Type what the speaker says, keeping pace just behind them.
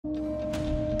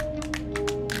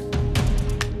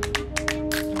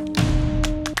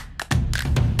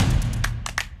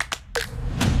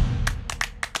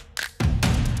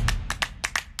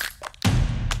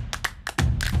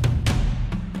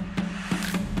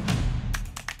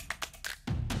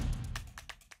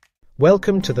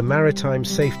Welcome to the Maritime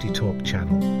Safety Talk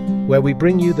channel, where we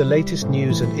bring you the latest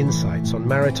news and insights on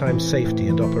maritime safety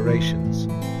and operations.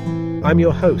 I'm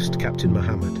your host, Captain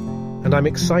Muhammad, and I'm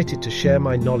excited to share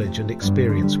my knowledge and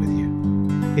experience with you.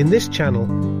 In this channel,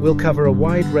 we'll cover a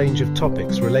wide range of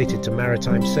topics related to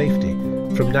maritime safety,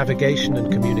 from navigation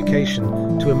and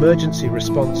communication to emergency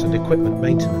response and equipment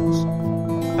maintenance.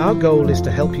 Our goal is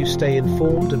to help you stay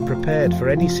informed and prepared for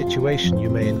any situation you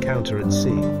may encounter at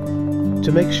sea.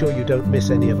 To make sure you don't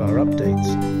miss any of our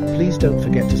updates, please don't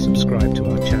forget to subscribe to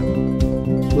our channel.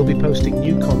 We'll be posting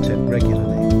new content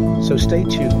regularly, so stay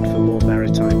tuned for more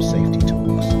maritime safety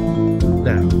talks.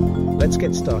 Now, let's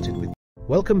get started with...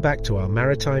 Welcome back to our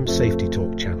Maritime Safety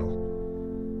Talk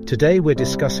channel. Today we're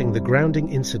discussing the grounding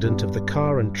incident of the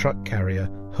car and truck carrier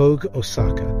Hoegh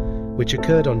Osaka, which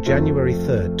occurred on January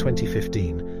 3,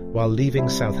 2015, while leaving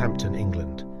Southampton,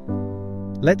 England.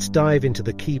 Let's dive into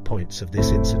the key points of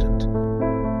this incident.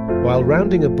 While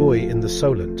rounding a buoy in the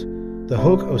Solent, the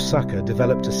Hoegh Osaka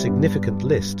developed a significant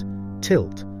list,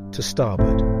 tilt, to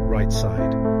starboard, right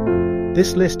side.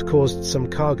 This list caused some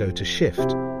cargo to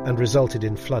shift and resulted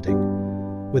in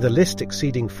flooding. With a list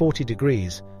exceeding 40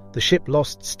 degrees, the ship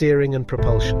lost steering and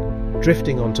propulsion,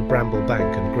 drifting onto Bramble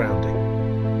Bank and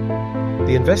grounding.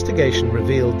 The investigation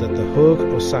revealed that the Hoegh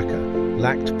Osaka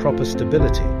lacked proper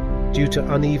stability due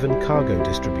to uneven cargo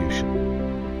distribution.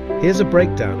 Here's a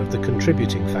breakdown of the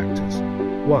contributing factors.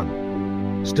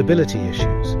 1. Stability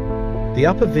issues. The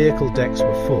upper vehicle decks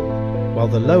were full, while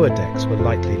the lower decks were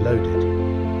lightly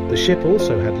loaded. The ship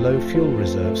also had low fuel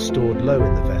reserves stored low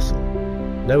in the vessel.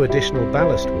 No additional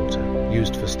ballast water,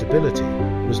 used for stability,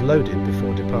 was loaded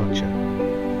before departure.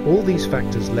 All these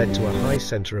factors led to a high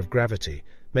center of gravity,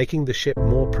 making the ship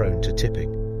more prone to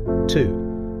tipping.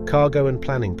 2. Cargo and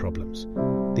planning problems.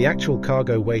 The actual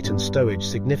cargo weight and stowage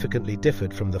significantly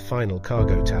differed from the final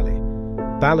cargo tally.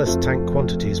 Ballast tank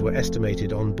quantities were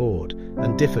estimated on board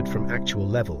and differed from actual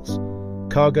levels.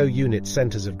 Cargo unit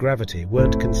centers of gravity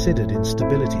weren't considered in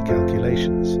stability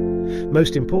calculations.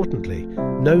 Most importantly,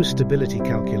 no stability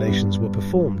calculations were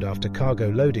performed after cargo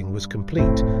loading was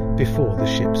complete before the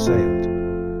ship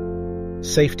sailed.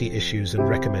 Safety issues and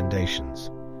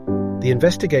recommendations. The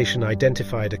investigation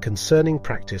identified a concerning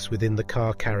practice within the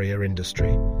car carrier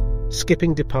industry: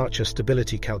 skipping departure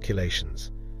stability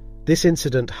calculations. This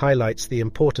incident highlights the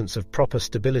importance of proper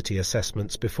stability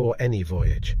assessments before any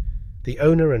voyage. The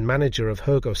owner and manager of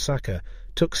Hoegh Osaka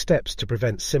took steps to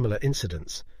prevent similar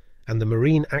incidents, and the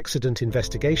Marine Accident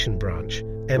Investigation Branch,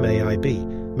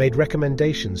 MAIB, made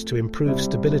recommendations to improve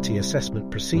stability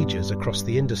assessment procedures across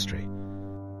the industry.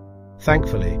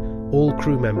 Thankfully, all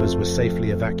crew members were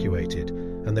safely evacuated,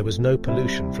 and there was no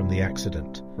pollution from the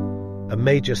accident. A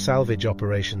major salvage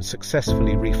operation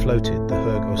successfully refloated the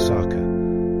Hoegh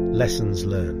Osaka. Lessons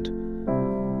learned.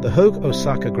 The Hoegh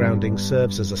Osaka grounding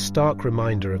serves as a stark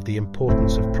reminder of the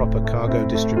importance of proper cargo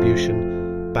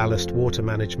distribution, ballast water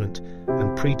management,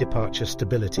 and pre-departure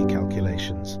stability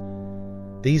calculations.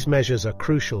 These measures are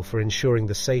crucial for ensuring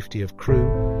the safety of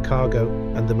crew, cargo,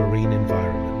 and the marine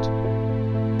environment.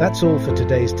 That's all for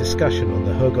today's discussion on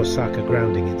the Hoegh Osaka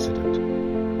grounding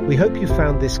incident. We hope you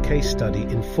found this case study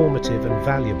informative and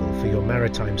valuable for your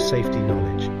maritime safety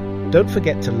knowledge. Don't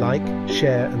forget to like,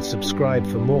 share, and subscribe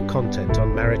for more content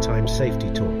on Maritime Safety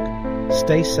Talk.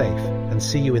 Stay safe and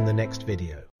see you in the next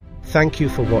video. Thank you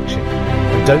for watching,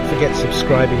 and don't forget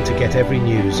subscribing to get every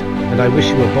news, and I wish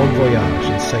you a bon voyage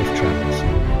and safe travels.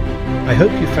 I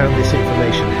hope you found this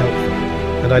information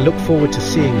helpful, and I look forward to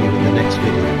seeing you in the next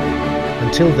video.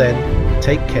 Until then,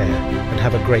 take care and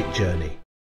have a great journey.